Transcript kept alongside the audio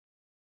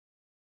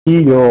Be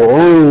your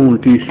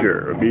own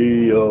teacher.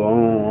 Be your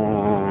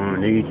own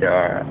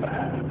teacher.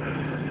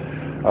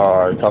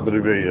 Top of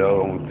the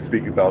video, I want to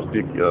speak about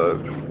being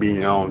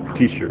your own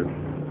teacher.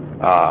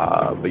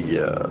 But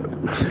yeah,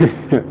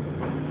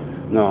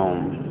 no,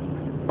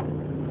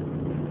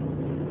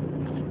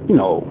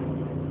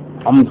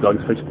 I'm just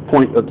gonna fix the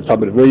point at the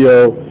top of the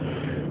video.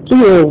 So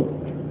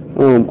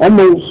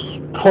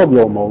probably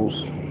almost,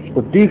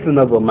 a decent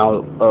enough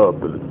amount of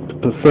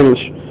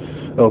percentage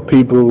of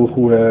people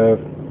who have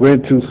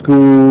went to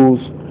schools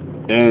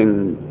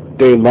and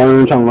they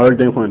trying to learn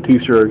everything from a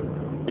teacher,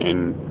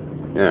 and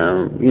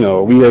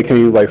we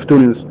became like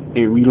students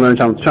and we trying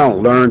to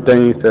learn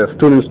things that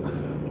students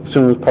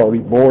probably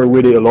bored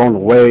with it along the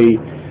way.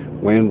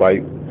 When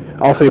like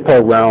I'll say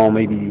probably around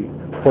maybe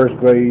first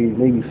grade,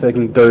 maybe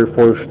second, third,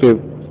 fourth,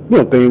 fifth,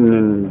 things,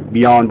 and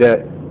beyond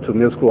that to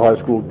middle school, high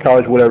school,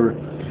 college, whatever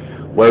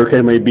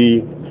it may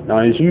be. Now,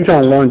 as you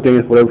trying to learn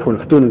things, whatever, for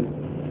the student,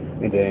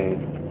 and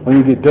then when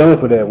you get done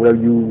for that, whether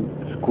you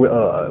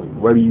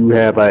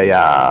have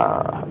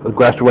a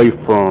graduate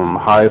from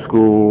high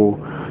school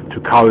to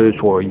college,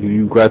 or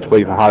you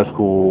graduate from high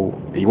school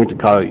and you went to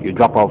college, you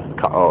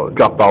college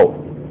drop out,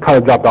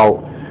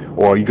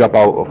 or you drop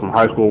out from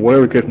high school,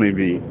 whatever the case may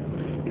be,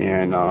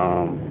 and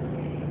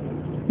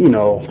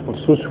the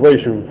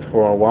situation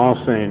for what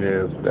I'm saying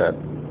is that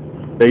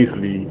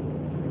basically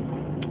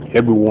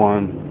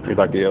everyone is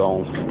like their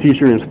own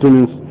teacher and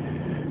students.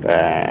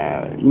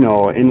 In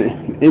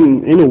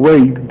a way,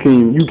 you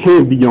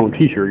can be your own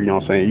teacher. You know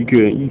what I'm saying?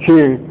 You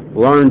can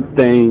learn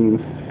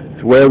things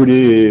wherever it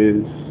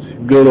is,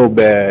 good or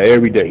bad,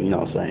 every day. You know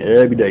what I'm saying?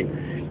 Every day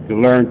you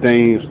can learn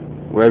things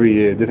wherever it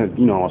is. Different,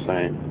 you know what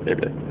I'm saying?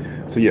 Every day.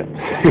 So yeah.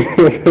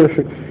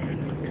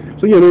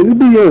 So yeah, man, just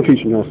be your own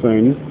teacher. You know what I'm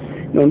saying?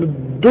 Just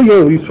do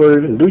your own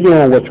research and do your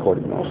own what's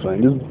called. You know what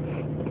I'm saying?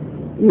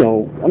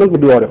 I'm not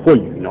gonna do all that for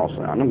you. You know what I'm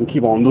saying? I'm not gonna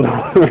keep on doing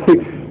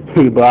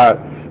it,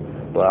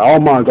 but I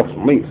don't mind dropping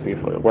some links if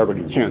wherever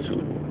you get a chance to,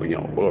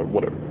 or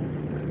whatever.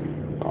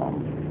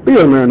 But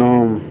yeah, man,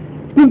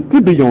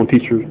 just be your own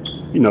teacher.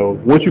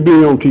 Once you be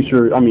your own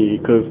teacher, I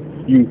mean, because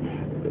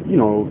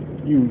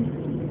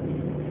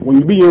when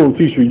you be your own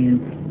teacher,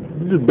 you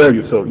just better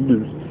yourself.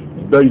 You just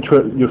better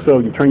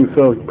yourself. You train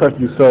yourself. You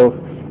practice yourself,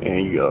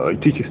 and you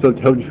teach yourself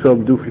to help yourself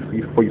do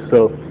for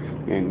yourself,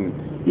 and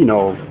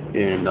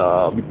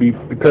be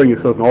preparing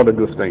yourself and all the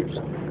good things.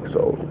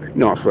 So you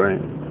know what I'm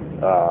saying.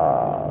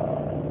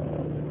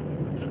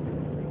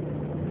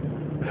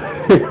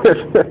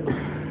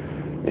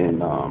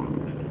 And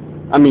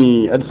I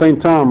mean, at the same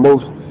time,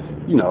 most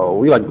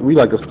we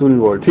like a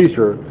student or a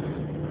teacher,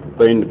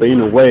 but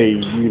in a way,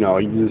 you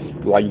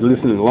just like you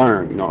listen and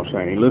learn. You know what I'm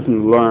saying? You listen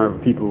and learn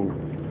from people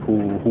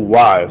who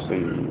wise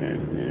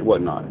and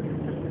whatnot,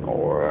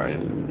 or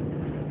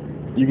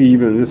you can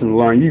even listen and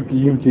learn. You can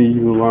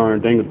even learn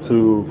a thing or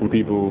two from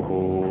people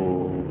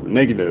who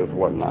negative or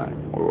whatnot,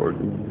 or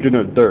getting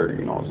a third.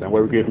 You know what I'm saying?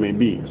 Whatever the case may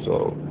be.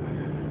 So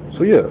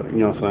yeah, you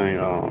know what I'm saying.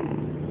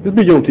 Just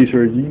be your own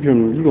teacher. You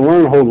can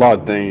learn a whole lot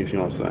of things. You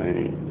know what I'm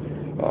saying?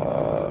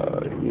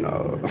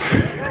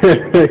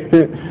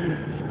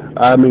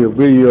 I made a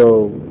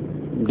video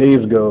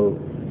days ago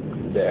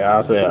that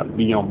I said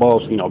be on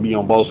boss. Be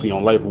on boss in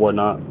life or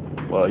whatnot.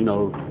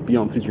 Be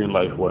on teacher in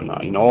life or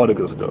whatnot. All the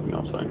good stuff. You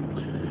know what I'm saying?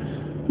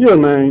 Yeah,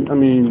 man. I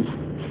mean,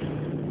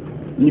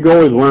 you can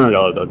always learn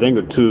a thing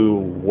or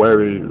two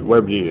wherever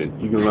it is.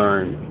 You can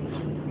learn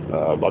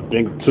about a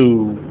thing or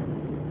two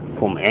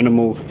from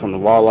animals, from the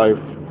wildlife.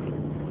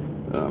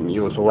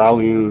 Your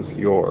surroundings,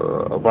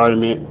 your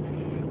environment,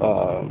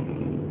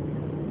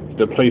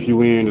 the place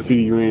you're in, the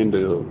city you're in,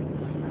 the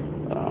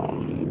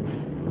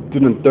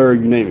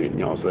third, you name it. You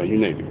know what I'm saying? You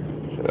name it.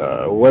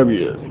 Wherever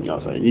it is. You know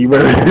what I'm saying? You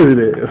wherever it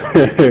is.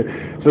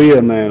 So yeah,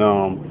 man.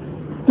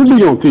 Just be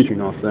your own teacher. You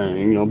know what I'm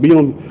saying? Be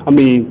on. I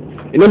mean,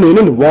 and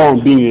nothing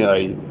wrong being a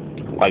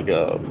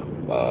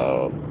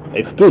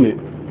student.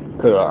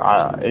 Cause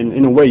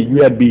in a way,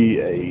 you had to be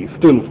a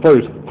student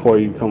first before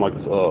you become like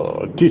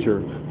a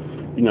teacher.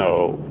 You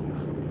know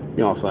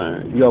what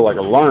I'm saying? You gotta like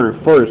learn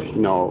first,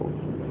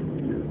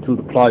 to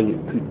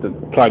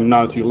apply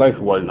knowledge to your life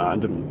or whatnot.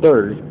 And then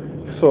third,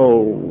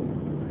 so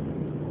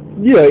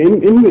yeah, in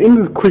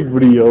this quick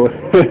video,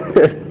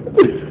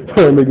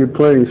 trying to make it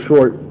plain and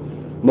short,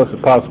 much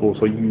as possible,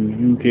 so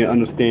you can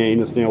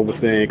understand what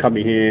we're saying,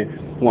 comprehend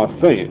what I'm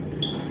saying.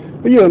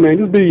 But yeah, man,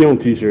 just be your own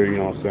teacher. You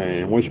know what I'm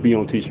saying? Once you be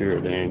your own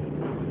teacher, then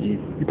you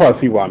probably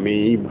see what I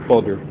mean, even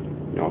further.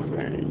 You know what I'm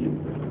saying?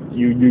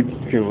 You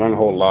can learn a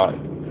whole lot,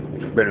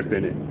 better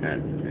than it,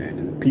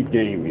 and peep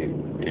game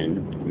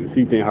and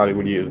see things how it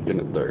really is in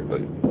the third.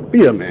 But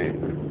yeah,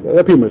 man,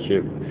 that's pretty much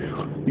it.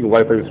 You can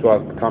like, favorite,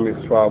 subscribe, comment,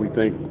 subscribe. We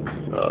think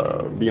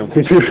be on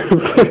teacher.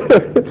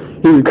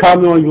 You can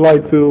comment on you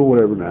like to,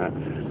 whatever, man.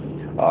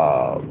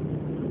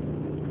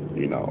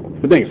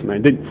 But thanks,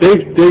 man.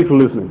 Thanks for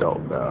listening,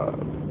 though.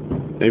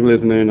 Thanks for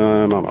listening.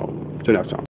 I'm out. Till next time.